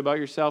feel good about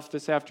yourself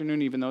this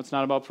afternoon, even though it's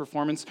not about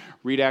performance,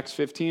 read Acts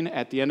 15.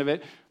 At the end of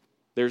it,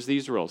 there's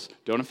these rules.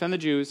 Don't offend the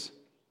Jews.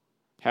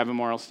 Have a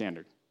moral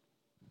standard.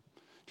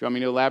 Do you want me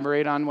to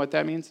elaborate on what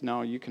that means?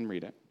 No, you can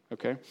read it,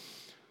 okay?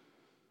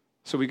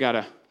 So we got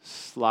to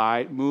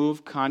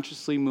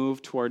consciously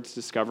move towards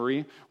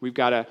discovery.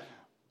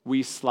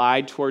 We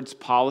slide towards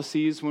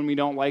policies when we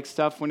don't like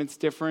stuff, when it's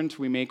different.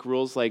 We make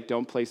rules like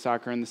don't play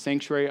soccer in the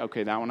sanctuary.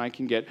 Okay, that one I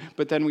can get.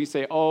 But then we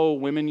say, oh,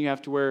 women, you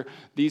have to wear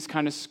these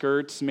kind of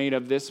skirts made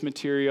of this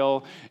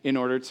material in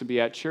order to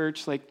be at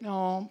church. Like,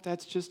 no,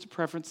 that's just a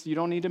preference. You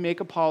don't need to make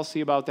a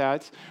policy about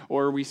that.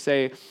 Or we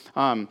say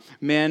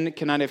men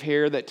cannot have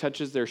hair that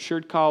touches their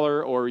shirt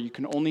collar, or you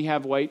can only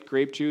have white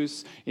grape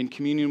juice in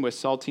communion with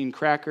saltine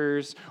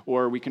crackers,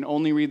 or we can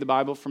only read the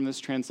Bible from this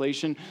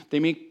translation. They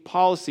make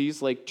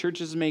policies like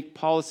churches make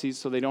policies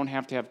so they don't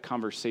have to have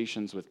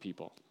conversations with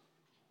people.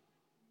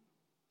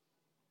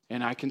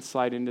 And I can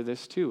slide into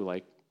this too.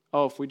 Like,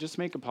 oh, if we just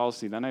make a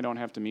policy, then I don't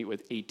have to meet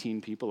with 18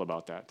 people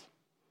about that.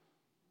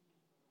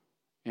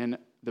 And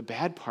the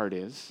bad part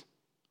is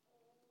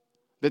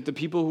that the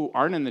people who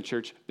aren't in the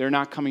church, they're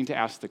not coming to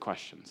ask the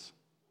questions.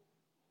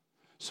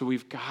 So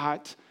we've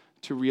got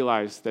to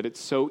realize that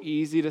it's so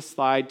easy to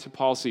slide to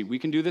policy. We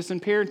can do this in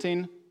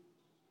parenting.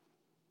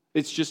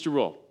 It's just a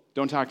rule.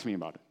 Don't talk to me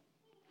about it.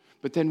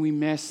 But then we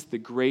miss the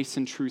grace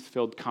and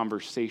truth-filled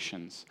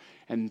conversations.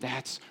 And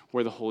that's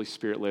where the Holy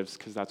Spirit lives,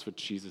 because that's what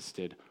Jesus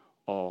did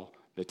all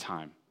the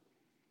time.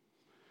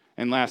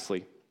 And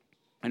lastly,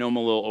 I know I'm a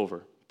little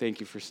over. Thank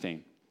you for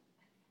staying.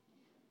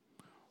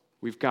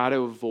 We've got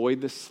to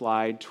avoid the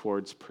slide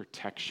towards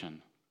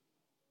protection.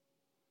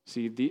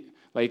 See,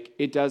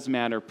 it does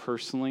matter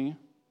personally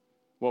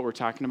what we're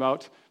talking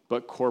about,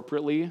 but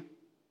corporately,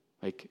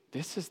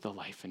 this is the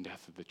life and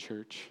death of the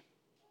church.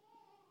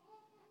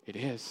 It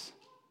is.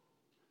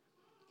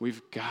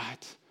 We've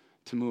got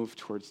to move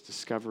towards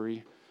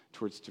discovery,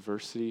 towards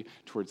diversity,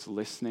 towards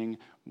listening,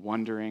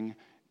 wondering,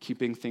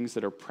 keeping things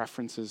that are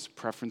preferences,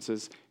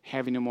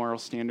 having a moral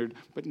standard,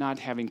 but not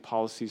having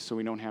policies so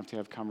we don't have to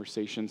have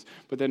conversations.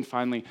 But then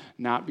finally,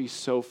 not be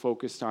so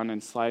focused on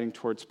and sliding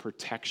towards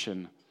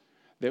protection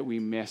that we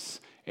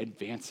miss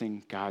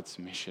advancing God's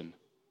mission.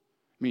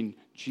 I mean,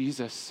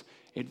 Jesus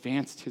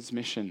advanced his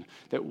mission,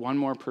 that one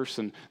more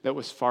person that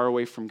was far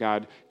away from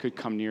God could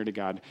come near to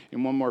God,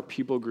 and one more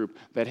people group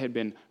that had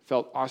been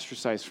felt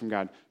ostracized from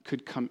God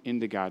could come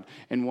into God,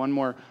 and one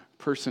more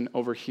person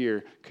over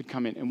here could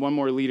come in, and one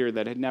more leader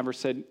that had never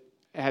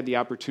had the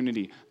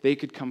opportunity, they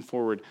could come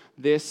forward.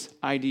 This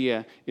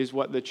idea is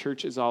what the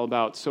church is all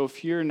about. So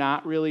if you're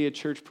not really a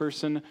church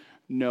person,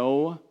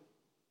 know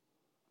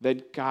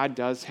that God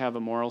does have a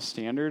moral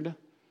standard,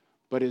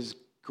 but his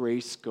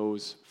grace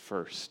goes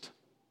first.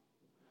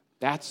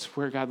 That's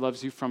where God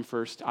loves you from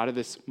first, out of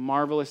this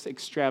marvelous,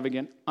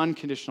 extravagant,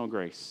 unconditional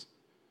grace.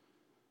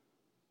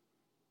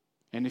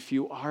 And if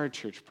you are a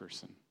church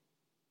person,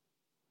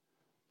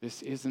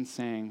 this isn't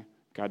saying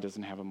God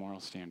doesn't have a moral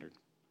standard.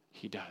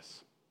 He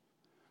does.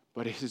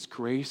 But his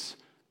grace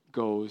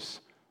goes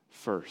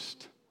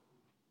first.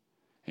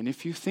 And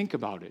if you think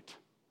about it,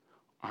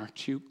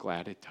 aren't you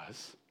glad it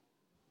does?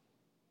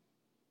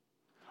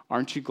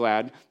 Aren't you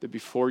glad that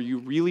before you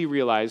really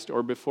realized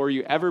or before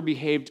you ever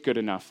behaved good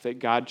enough that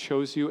God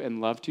chose you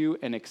and loved you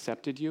and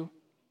accepted you?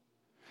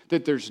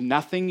 That there's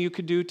nothing you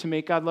could do to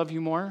make God love you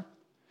more?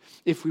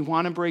 If we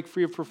want to break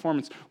free of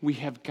performance, we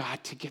have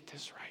got to get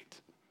this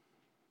right.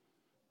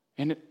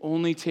 And it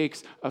only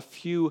takes a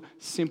few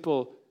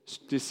simple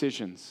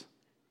decisions.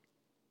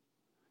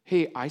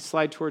 Hey, I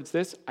slide towards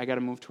this, I got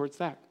to move towards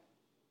that.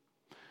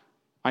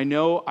 I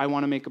know I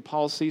want to make a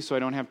policy so I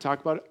don't have to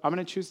talk about it. I'm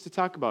going to choose to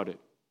talk about it.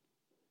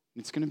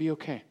 It's going to be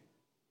okay.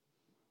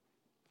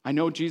 I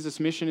know Jesus'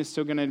 mission is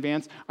still going to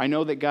advance. I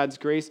know that God's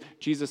grace,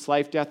 Jesus'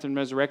 life, death, and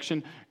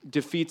resurrection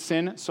defeats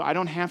sin. So I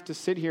don't have to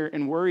sit here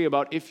and worry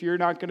about if you're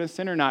not going to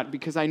sin or not,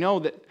 because I know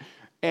that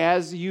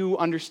as you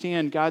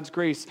understand God's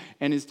grace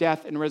and his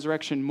death and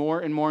resurrection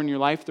more and more in your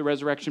life, the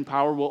resurrection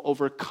power will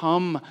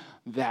overcome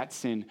that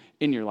sin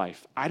in your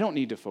life. I don't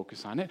need to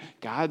focus on it.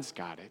 God's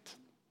got it.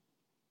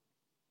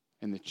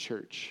 And the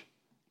church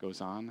goes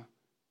on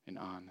and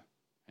on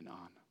and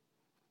on.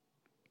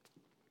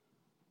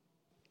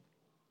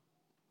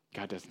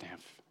 God doesn't have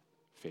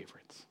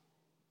favorites,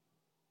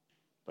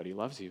 but he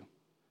loves you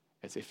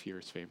as if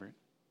you're his favorite.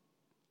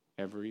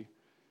 Every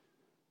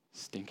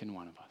stinking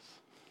one of us.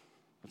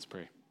 Let's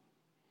pray.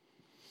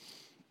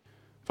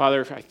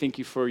 Father, I thank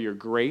you for your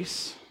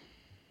grace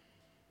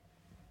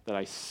that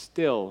I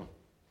still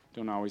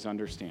don't always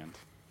understand.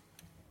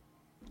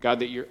 God,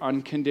 that your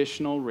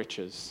unconditional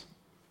riches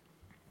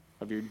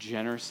of your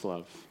generous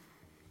love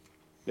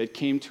that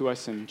came to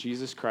us in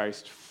Jesus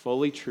Christ,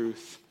 fully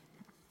truth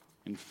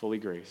and fully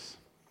grace,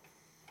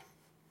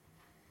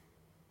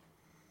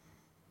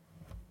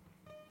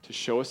 to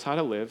show us how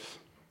to live,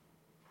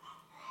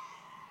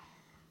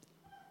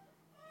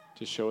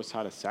 to show us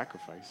how to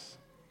sacrifice,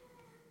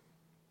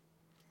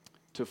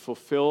 to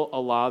fulfill a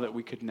law that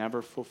we could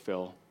never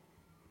fulfill,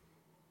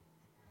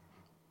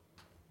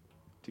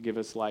 to give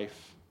us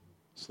life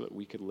so that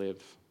we could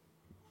live.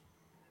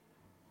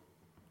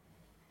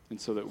 And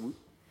so that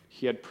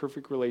he had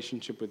perfect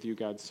relationship with you,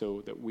 God,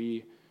 so that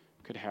we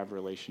could have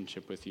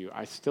relationship with you.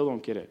 I still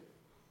don't get it,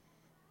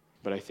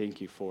 but I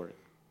thank you for it.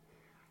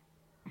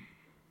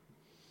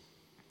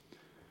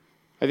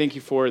 I thank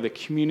you for the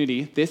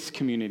community, this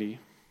community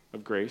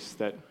of grace,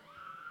 that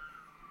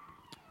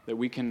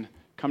we can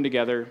come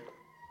together,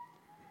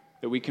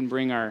 that we can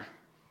bring our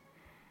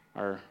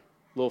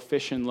little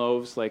fish and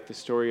loaves, like the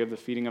story of the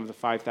feeding of the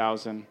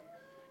 5,000.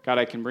 God,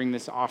 I can bring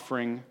this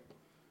offering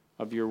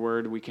of your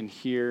word. We can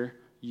hear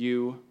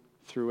you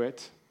through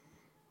it,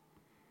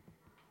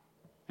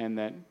 and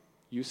that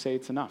you say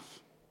it's enough.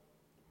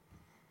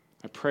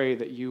 I pray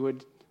that you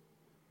would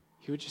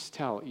just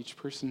tell each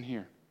person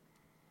here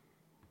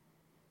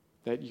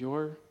that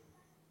your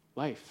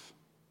life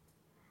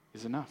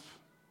is enough,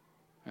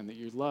 and that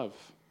your love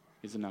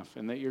is enough,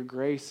 and that your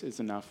grace is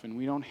enough, and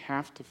we don't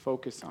have to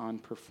focus on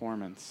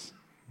performance.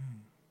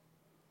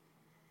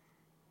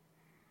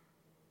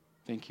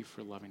 Thank you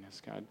for loving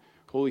us, God.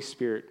 Holy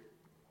Spirit,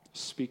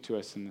 speak to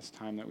us in this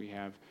time that we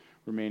have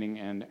remaining,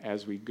 and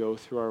as we go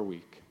through our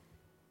week,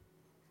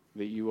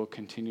 that you will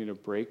continue to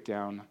break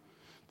down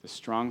the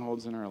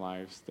strongholds in our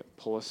lives that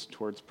pull us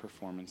towards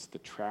performance, the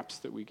traps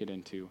that we get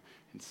into,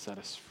 and set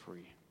us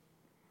free.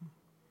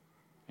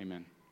 Amen.